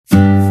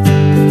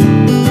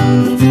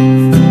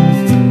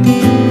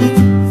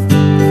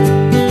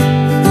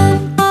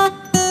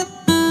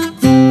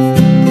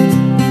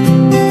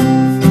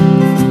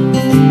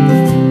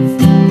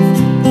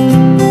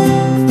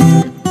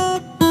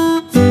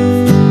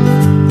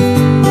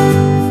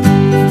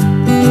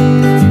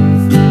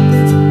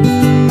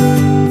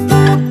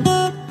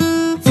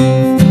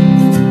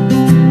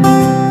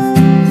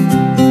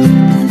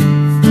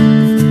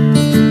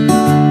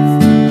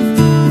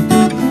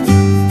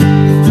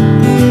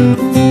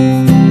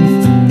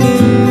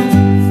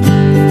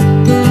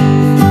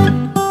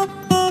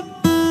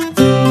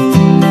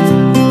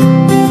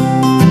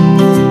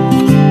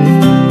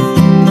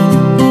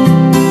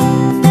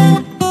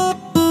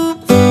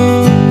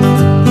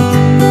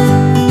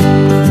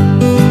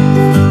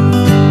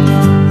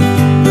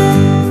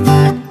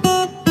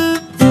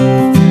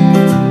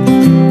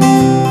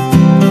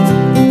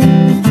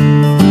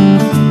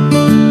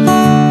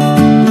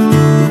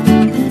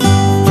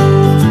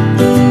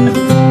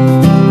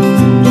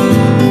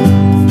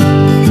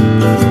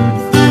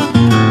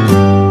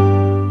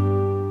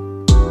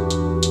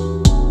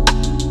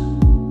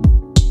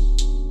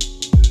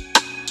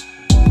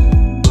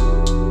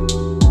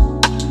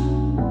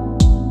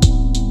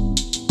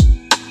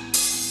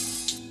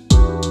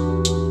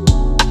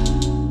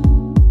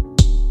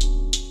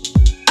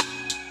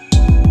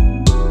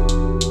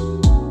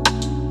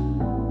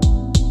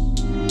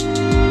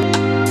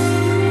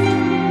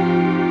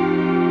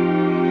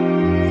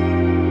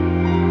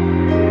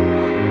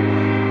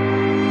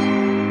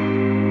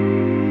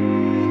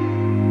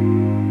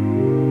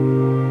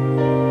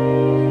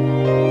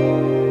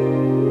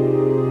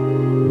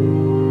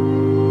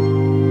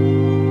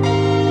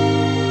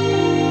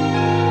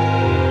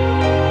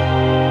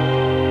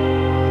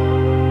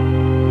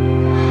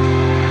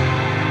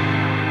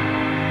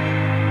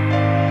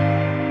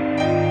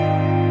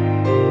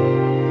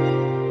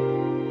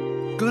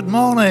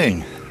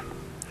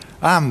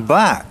I'm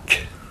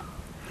back.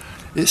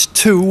 It's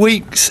 2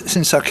 weeks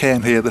since I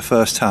came here the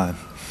first time,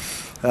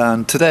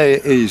 and today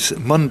is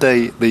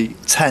Monday the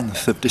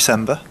 10th of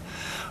December.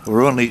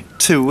 We're only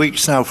 2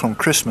 weeks now from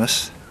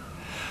Christmas,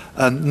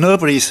 and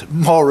nobody's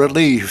more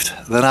relieved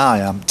than I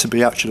am to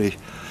be actually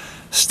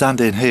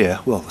standing here,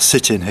 well,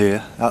 sitting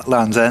here at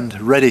Land's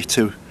End, ready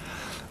to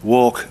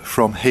walk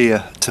from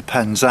here to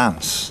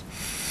Penzance.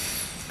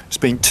 It's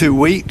been 2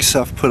 weeks.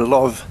 I've put a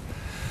lot of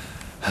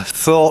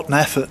thought and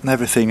effort and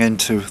everything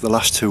into the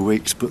last 2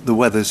 weeks, but the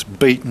weather's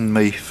beaten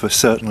me for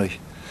certainly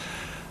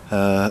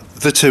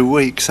the 2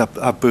 weeks.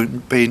 I've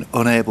been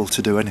unable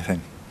to do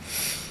anything.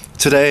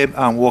 Today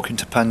I'm walking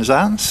to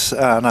Penzance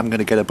and I'm going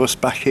to get a bus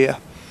back here.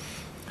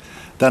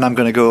 Then I'm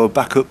going to go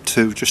back up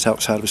to just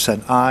outside of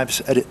St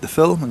Ives, edit the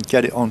film and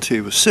get it onto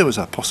you as soon as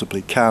I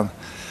possibly can.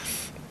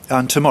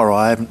 And tomorrow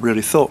I haven't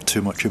really thought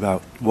too much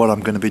about what I'm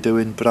going to be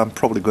doing, but I'm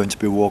probably going to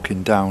be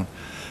walking down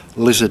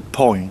Lizard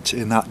Point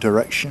in that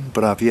direction,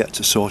 but I've yet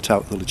to sort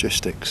out the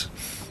logistics.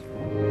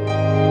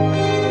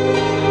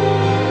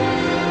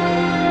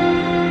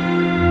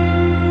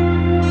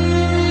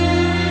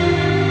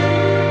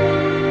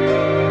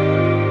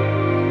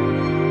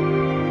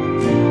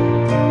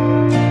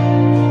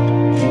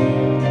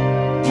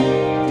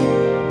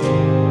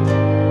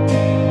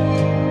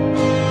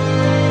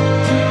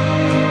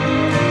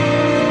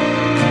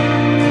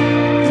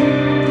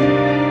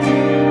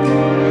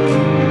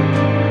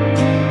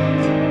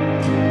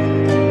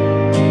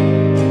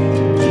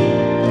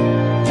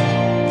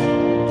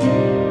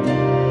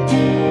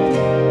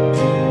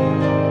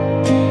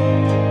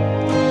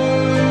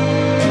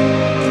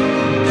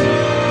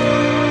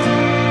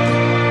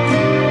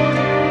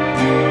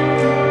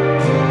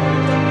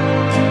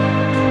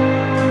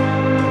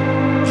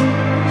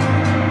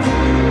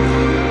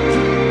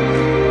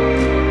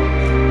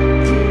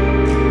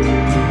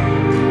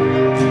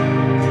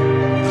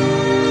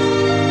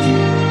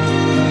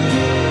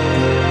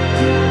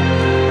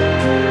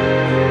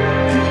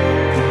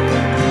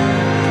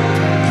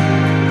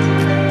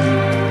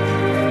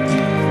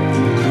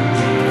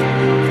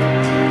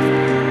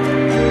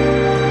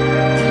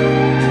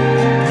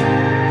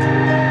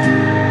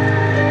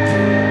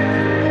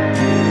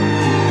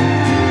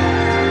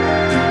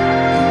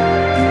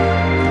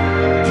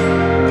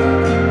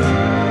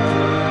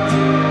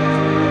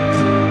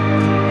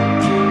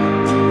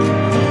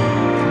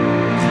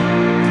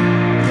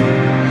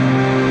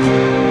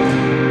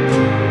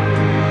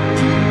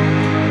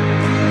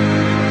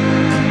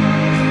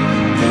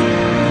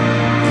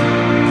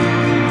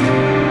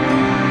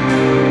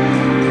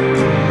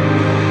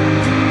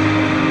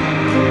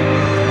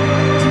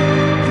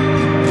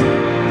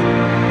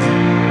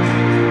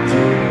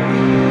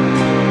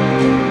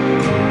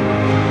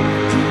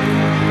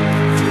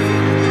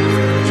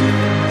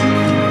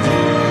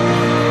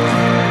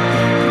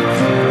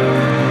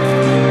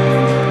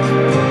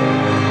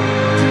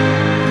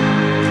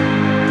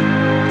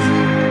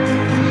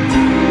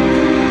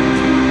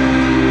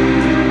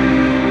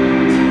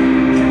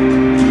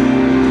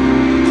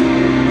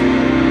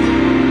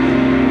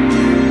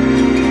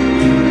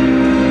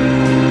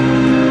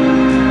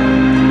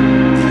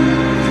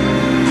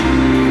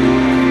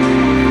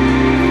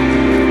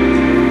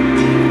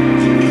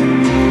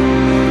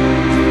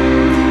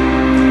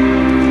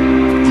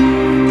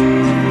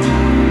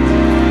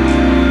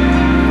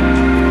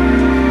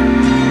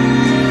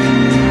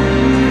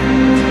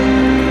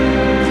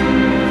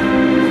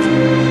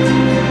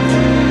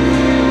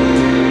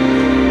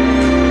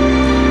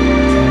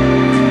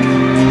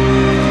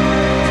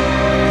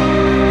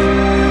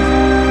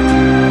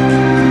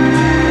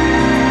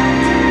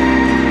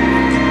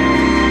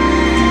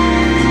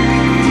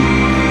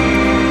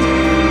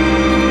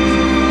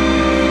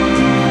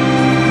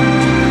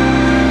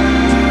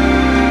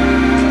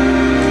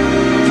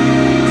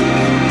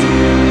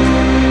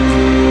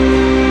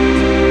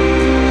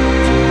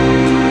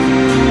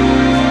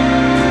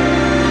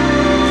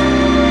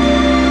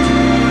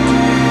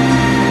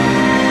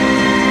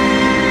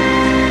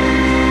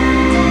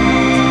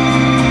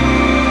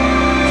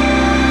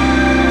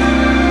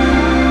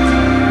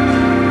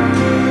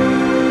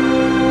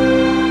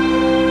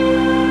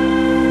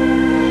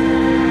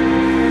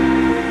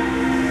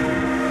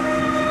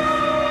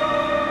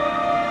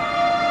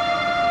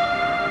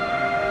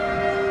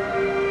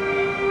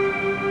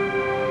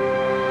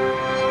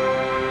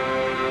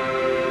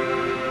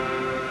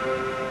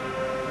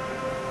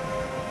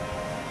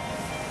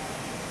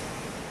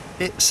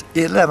 It's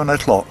 11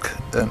 o'clock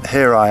and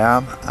here I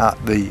am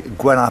at the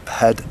Gwenap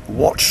Head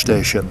watch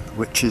station,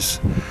 which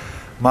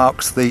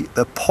marks the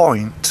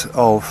point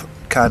of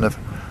kind of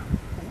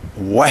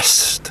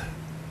West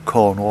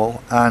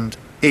Cornwall and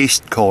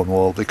East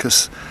Cornwall,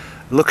 because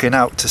looking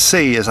out to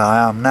sea as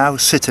I am now,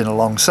 sitting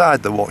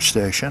alongside the watch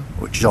station,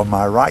 which is on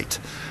my right,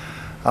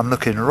 I'm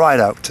looking right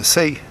out to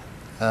sea,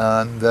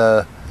 and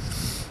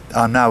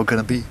I'm now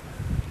going to be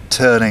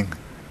turning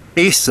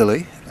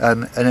easterly,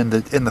 and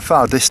in the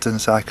far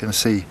distance I can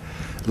see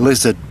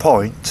Lizard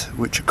Point,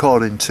 which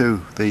according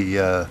to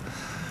the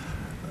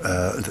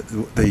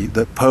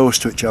the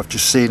post which I've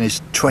just seen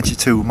is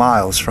 22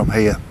 miles from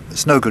here.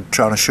 It's no good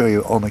trying to show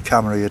you on the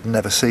camera, you'd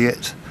never see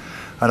it,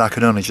 and I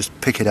can only just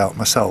pick it out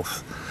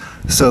myself.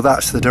 So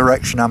that's the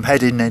direction I'm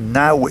heading in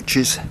now, which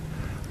is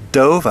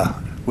Dover,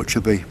 which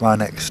will be my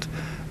next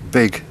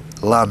big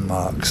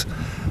landmarks.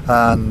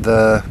 And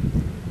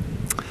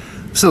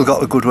still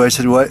got a good way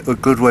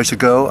to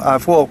go.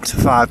 I've walked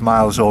 5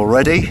 miles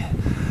already,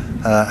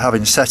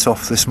 having set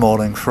off this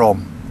morning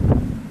from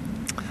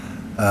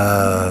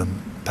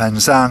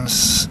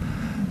Penzance.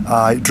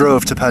 I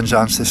drove to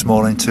Penzance this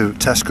morning to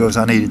Tesco's.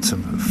 I needed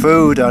some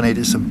food, I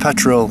needed some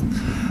petrol,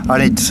 I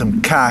needed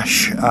some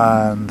cash,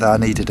 and I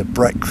needed a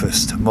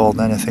breakfast more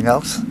than anything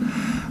else.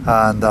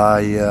 And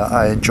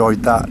I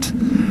enjoyed that.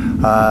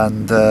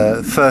 And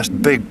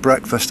first big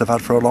breakfast I've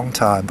had for a long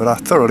time, but I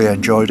thoroughly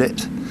enjoyed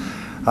it.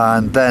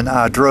 And then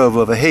I drove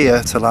over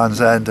here to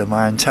Land's End, and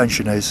my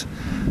intention is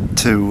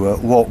to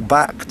walk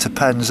back to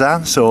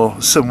Penzance,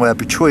 or somewhere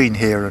between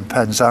here and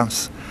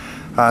Penzance.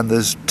 And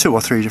there's 2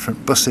 or 3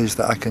 different buses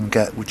that I can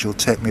get which will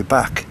take me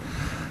back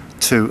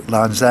to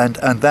Land's End,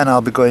 and then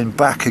I'll be going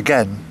back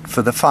again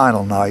for the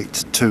final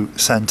night to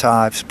St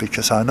Ives,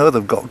 because I know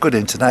they've got good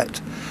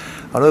internet,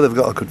 I know they've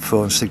got a good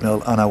phone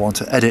signal, and I want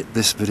to edit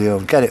this video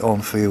and get it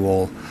on for you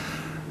all.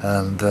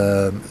 And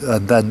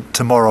then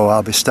tomorrow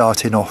I'll be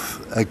starting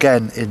off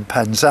again in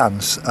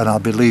Penzance, and I'll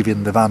be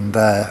leaving the van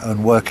there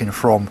and working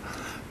from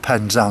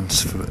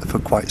Penzance for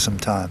quite some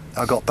time.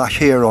 I got back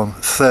here on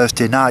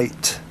Thursday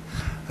night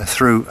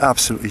through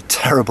absolutely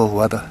terrible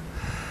weather,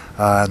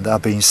 and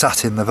I've been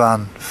sat in the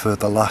van for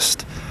the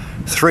last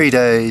 3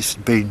 days,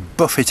 being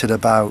buffeted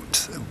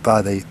about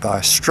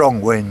by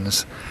strong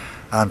winds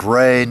and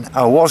rain.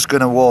 I was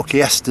going to walk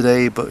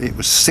yesterday, but it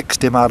was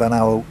 60 mile an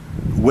hour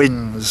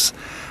winds.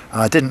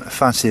 I didn't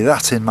fancy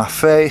that in my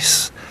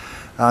face,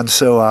 and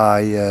so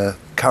I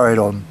carried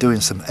on doing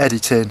some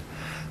editing,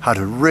 had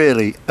a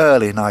really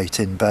early night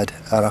in bed,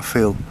 and I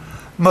feel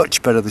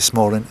much better this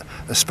morning,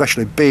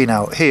 especially being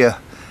out here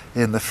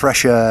in the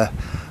fresh air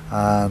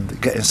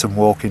and getting some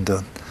walking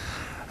done.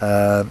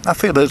 I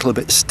feel a little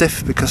bit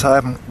stiff because I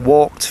haven't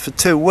walked for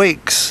 2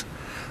 weeks,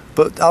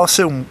 but I'll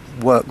soon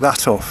work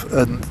that off.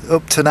 And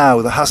up to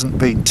now there hasn't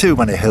been too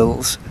many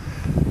hills,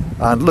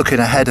 and looking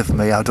ahead of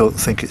me I don't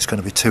think it's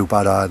going to be too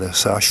bad either,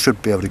 so I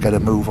should be able to get a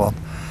move on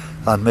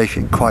and make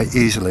it quite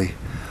easily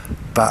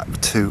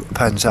back to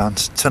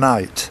Penzance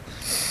tonight.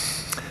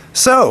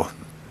 So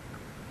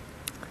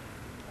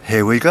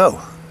here we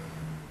go.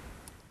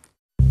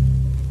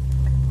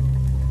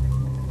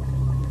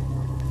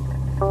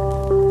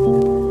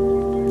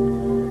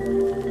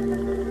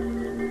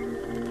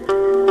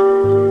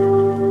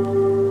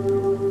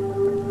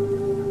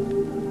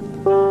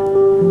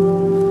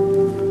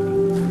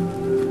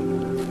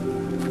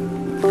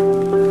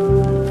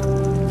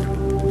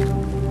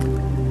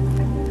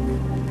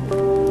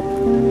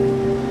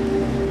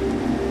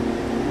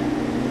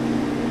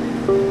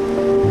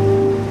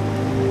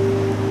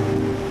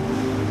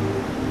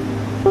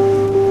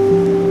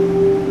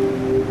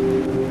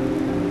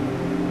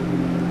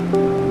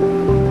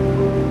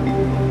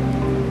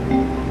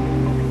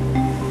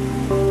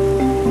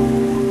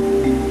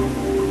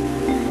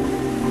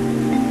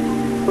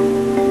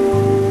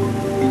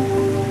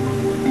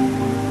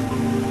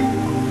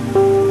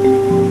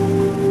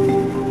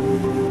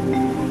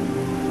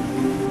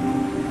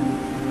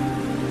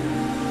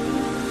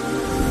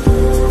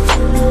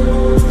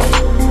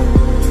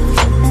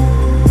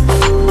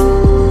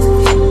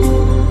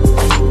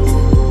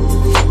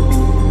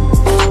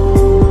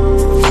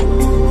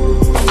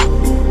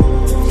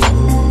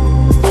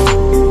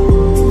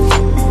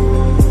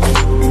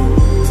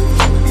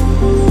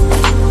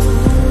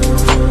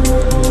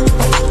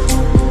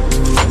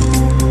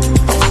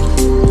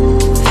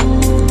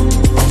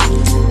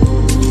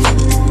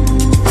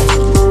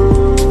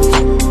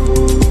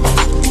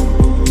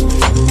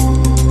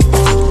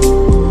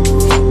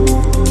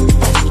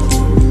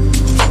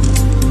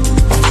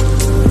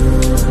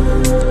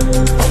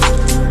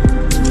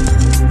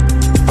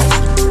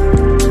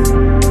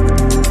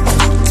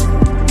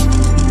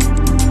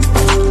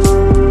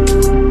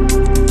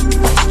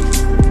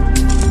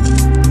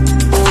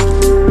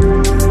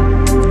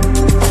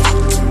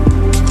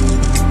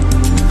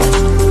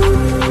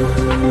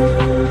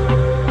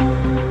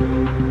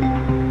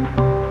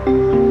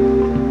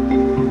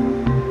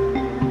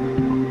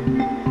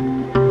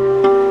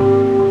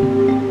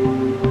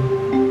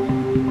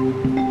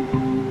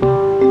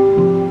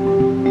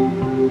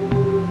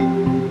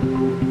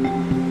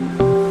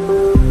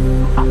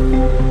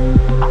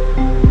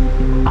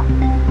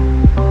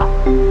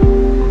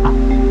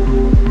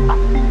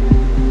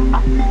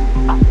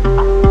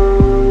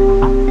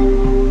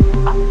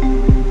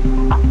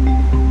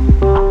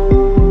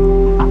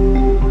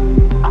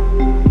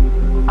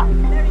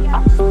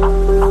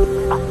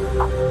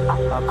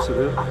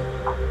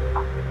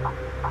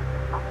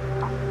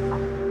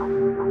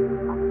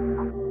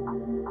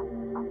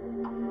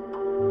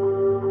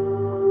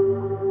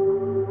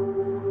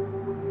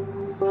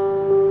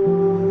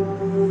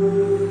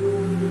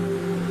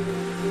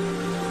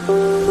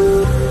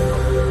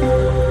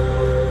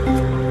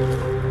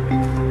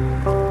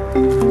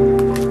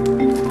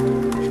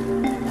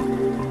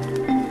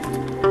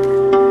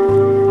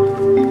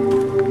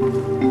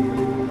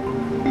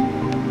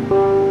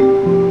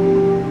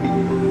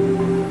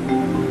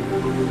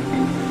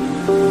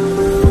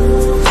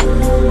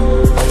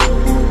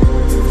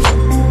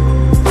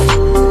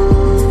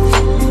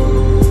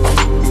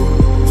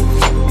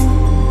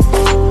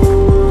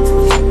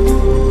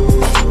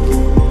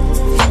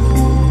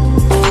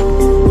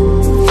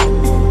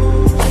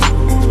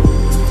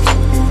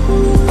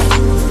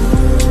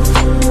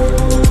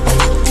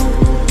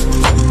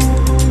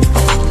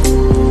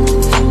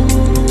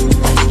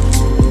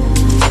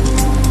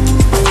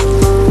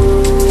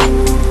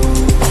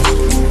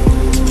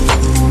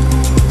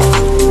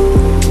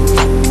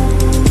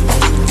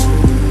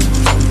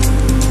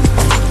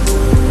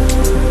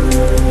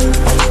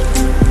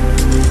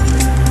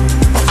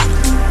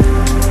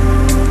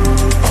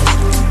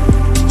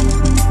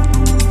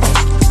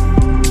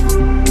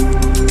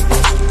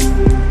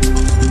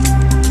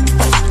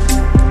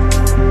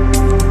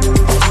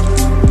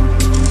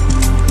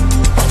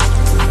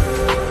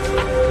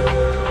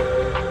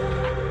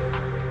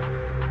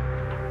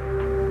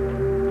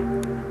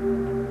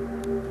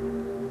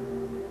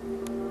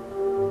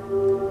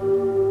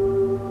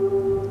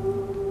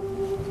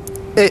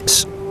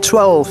 It's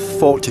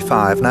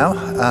 12:45 now,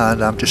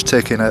 and I'm just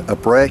taking a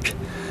break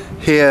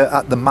here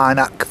at the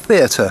Minack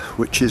Theatre,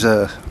 which is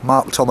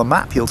marked on the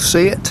map. You'll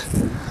see it.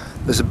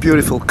 There's a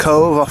beautiful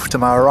cove off to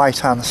my right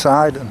hand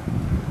side and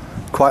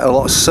quite a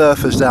lot of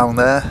surfers down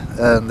there,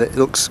 and it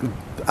looks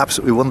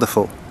absolutely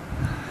wonderful.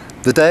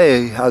 The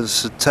day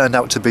has turned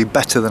out to be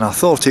better than I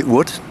thought it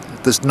would.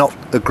 There's not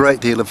a great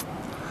deal of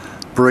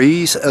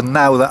breeze, and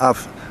now that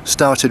I've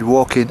started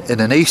walking in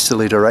an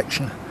easterly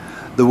direction,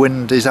 the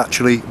wind is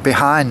actually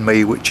behind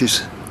me, which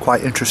is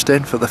quite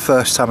interesting. For the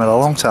first time in a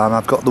long time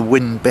I've got the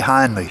wind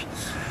behind me,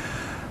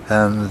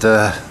 and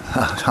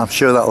I'm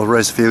sure that'll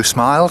raise a few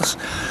smiles.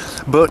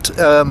 But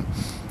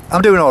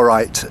I'm doing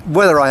alright.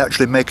 Whether I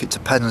actually make it to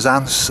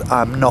Penzance,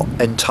 I'm not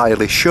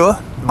entirely sure.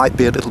 Might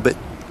be a little bit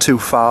too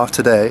far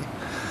today,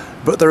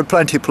 but there are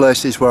plenty of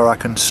places where I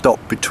can stop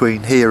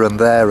between here and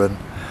there and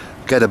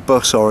get a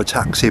bus or a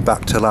taxi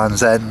back to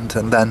Land's End,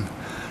 and then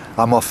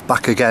I'm off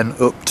back again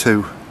up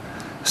to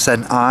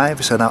St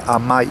Ives, and I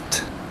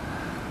might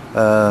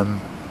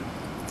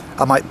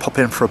pop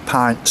in for a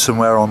pint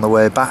somewhere on the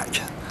way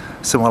back,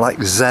 somewhere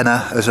like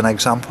Zena as an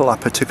example. I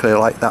particularly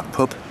like that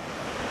pub.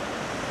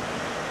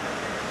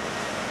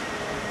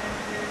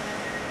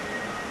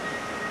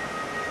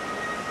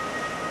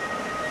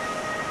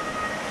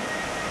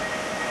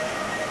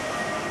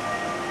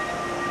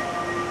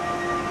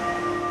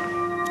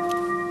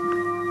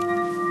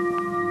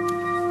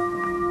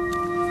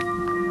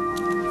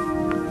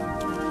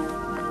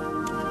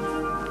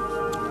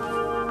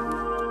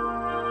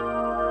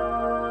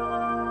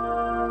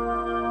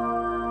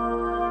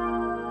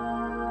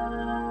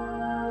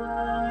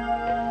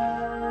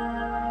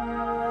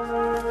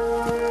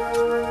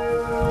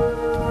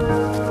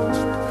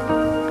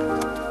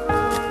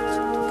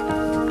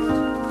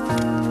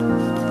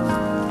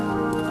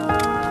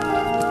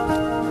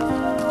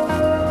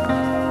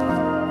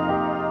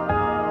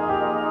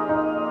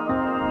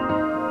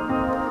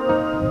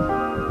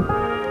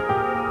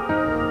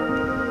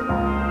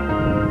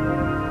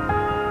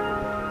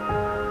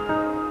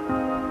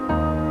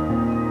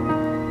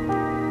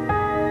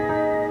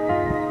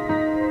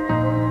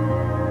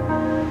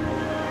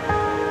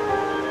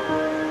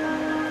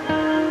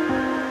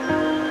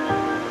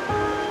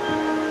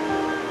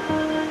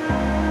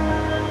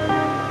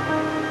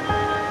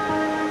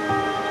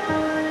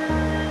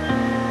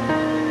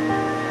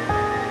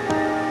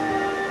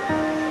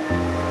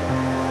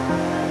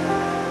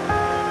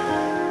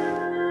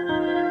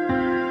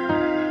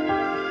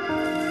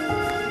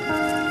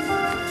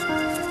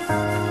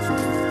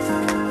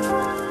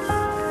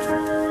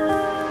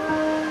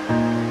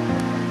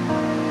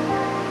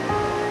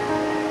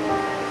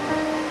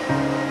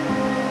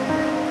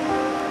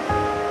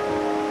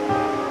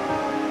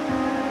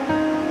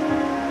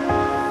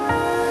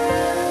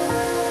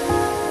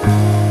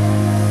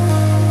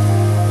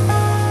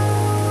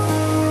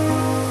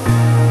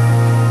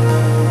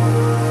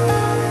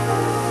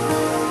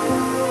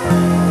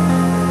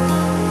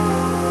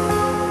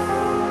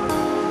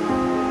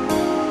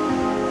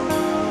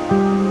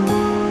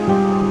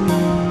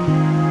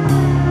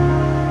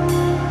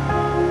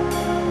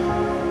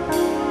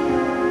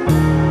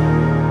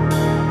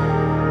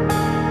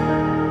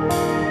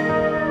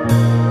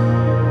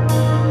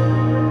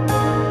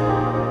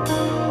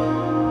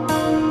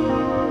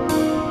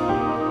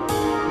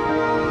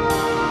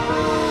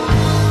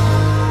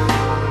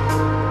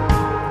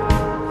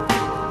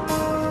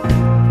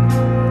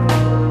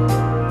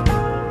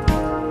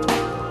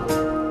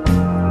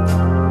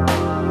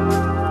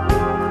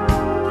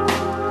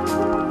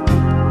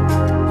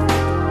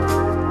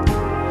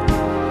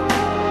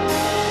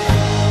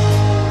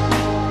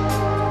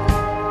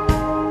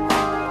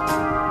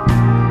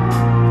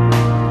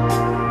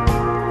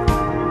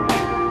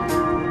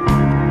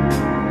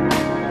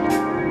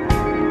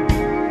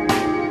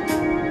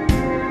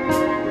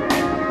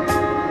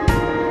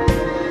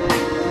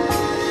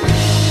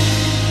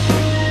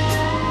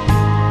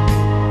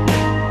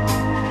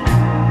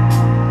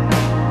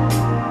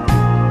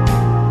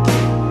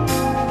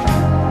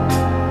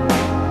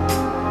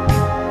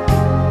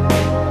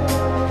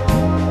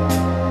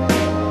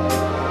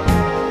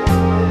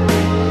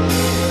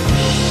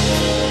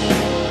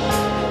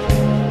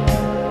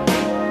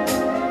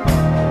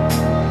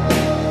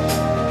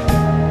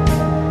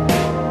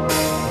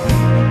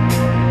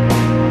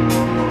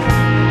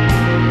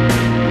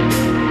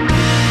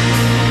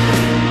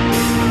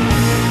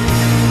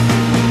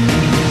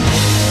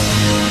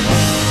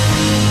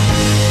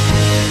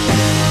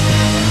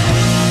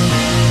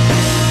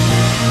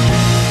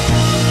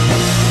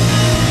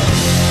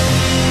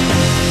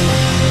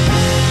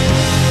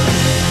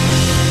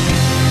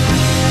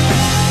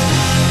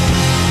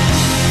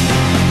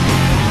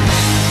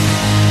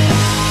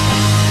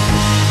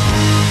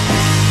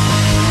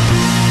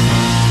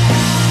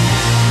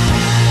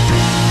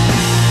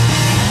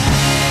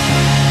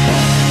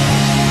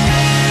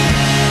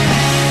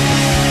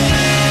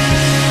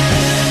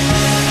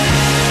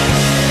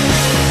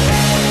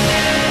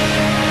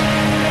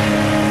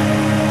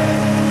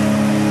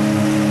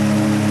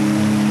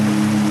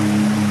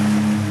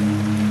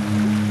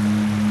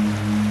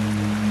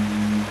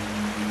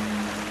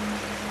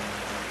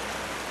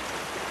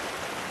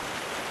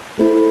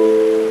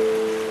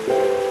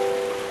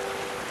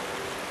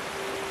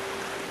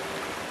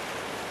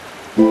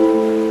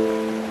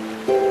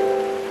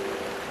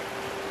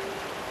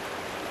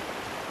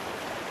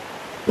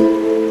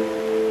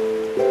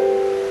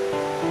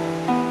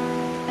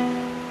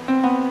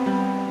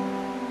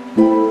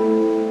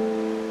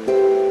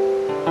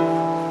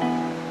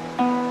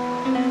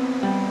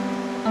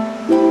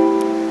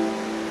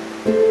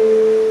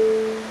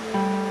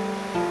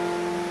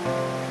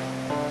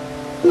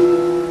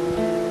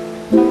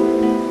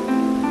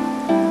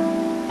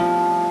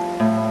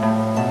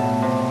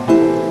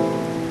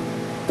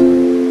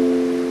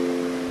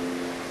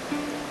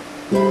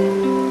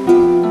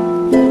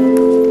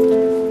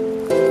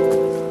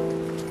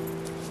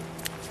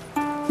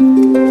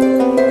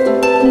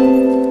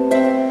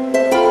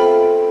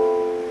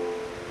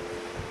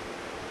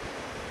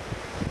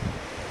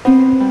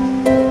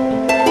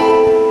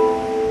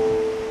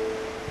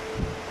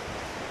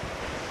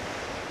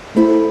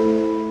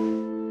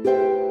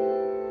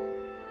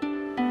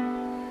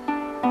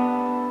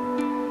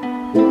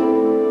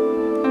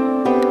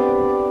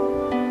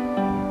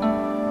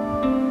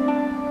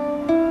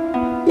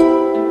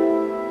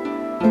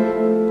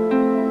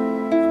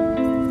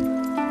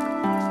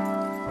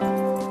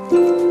 Now,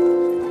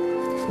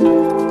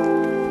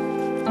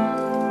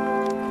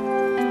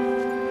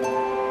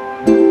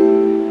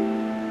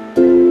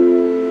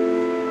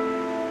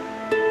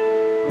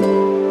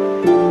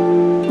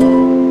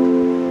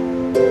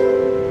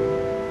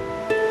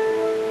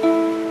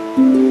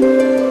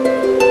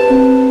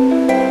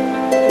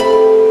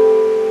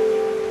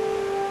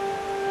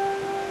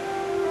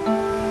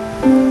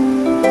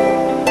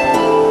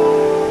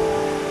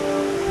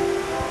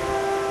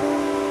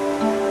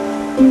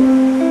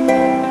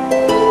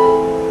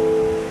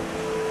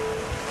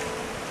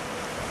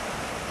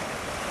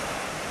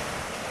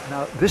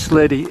 this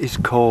lady is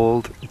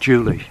called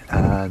Julie,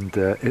 and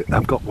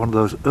I've got one of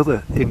those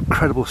other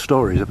incredible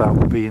stories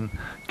about being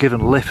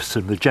given lifts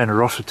and the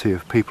generosity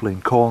of people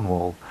in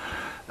Cornwall.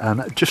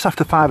 And just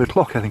after 5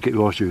 o'clock, I think it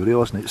was, Julie,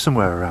 wasn't it?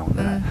 Somewhere around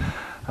there.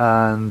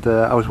 And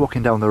I was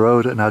walking down the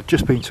road and I'd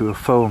just been to a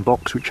phone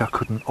box which I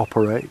couldn't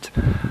operate,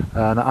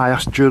 and I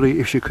asked Julie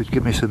if she could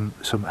give me some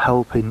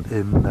help in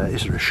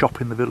is there a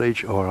shop in the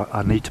village, or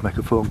I need to make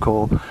a phone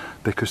call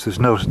because there's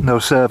no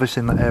service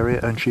in that area,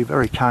 and she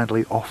very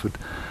kindly offered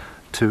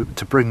to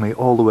bring me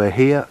all the way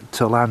here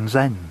to Land's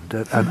End,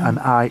 and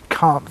I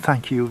can't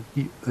thank you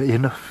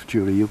enough,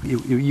 Julie.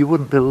 You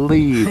wouldn't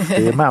believe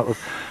the amount of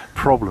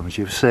problems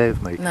you've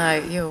saved me. No,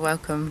 you're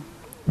welcome.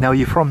 Now,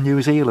 you're from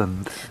New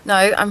Zealand? No,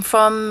 I'm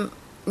from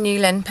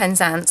Newland,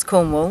 Penzance,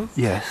 Cornwall.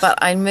 Yes. But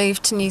I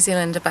moved to New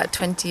Zealand about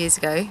 20 years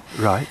ago.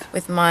 Right.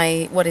 With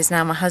what is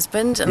now my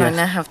husband, and Yes. I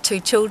now have 2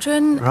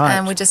 children. Right.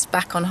 And we're just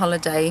back on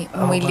holiday,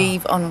 and Oh, we wow.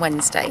 leave on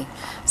Wednesday.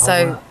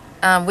 So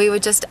we were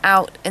just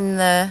out in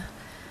the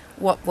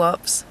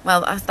wop-wops.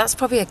 Well, that's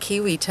probably a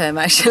Kiwi term,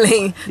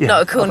 actually, Yeah,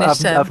 not a Cornish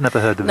term. I've never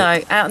heard of it. No,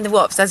 out in the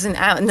wops, as in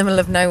out in the middle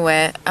of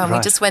nowhere. And we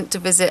Right. just went to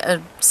visit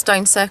a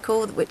stone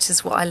circle, which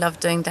is what I love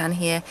doing down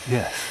here,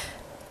 Yes.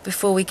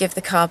 before we give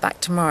the car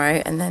back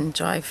tomorrow and then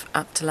drive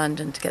up to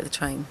London to get the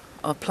train,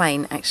 or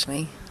plane,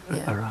 actually.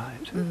 Yeah. All right.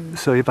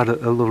 So you've had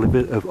a lovely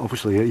bit of,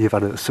 obviously you've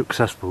had a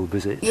successful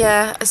visit.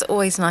 Yeah, it's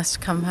always nice to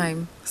come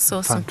home.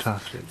 Saw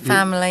Fantastic. some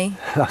family.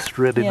 That's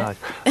really Yeah.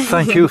 nice.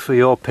 Thank you for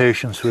your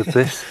patience with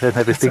this and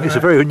everything. It's a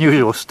very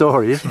unusual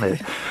story, isn't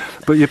it?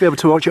 But you'll be able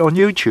to watch it on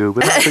YouTube,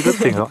 and that's a good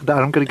thing.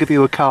 I'm going to give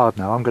you a card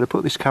now. I'm going to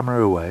put this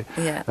camera away.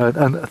 Yeah.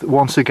 And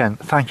once again,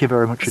 thank you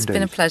very much It's indeed.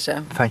 been a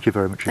pleasure. Thank you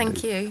very much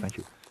Thank indeed. you. Thank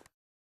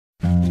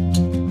you.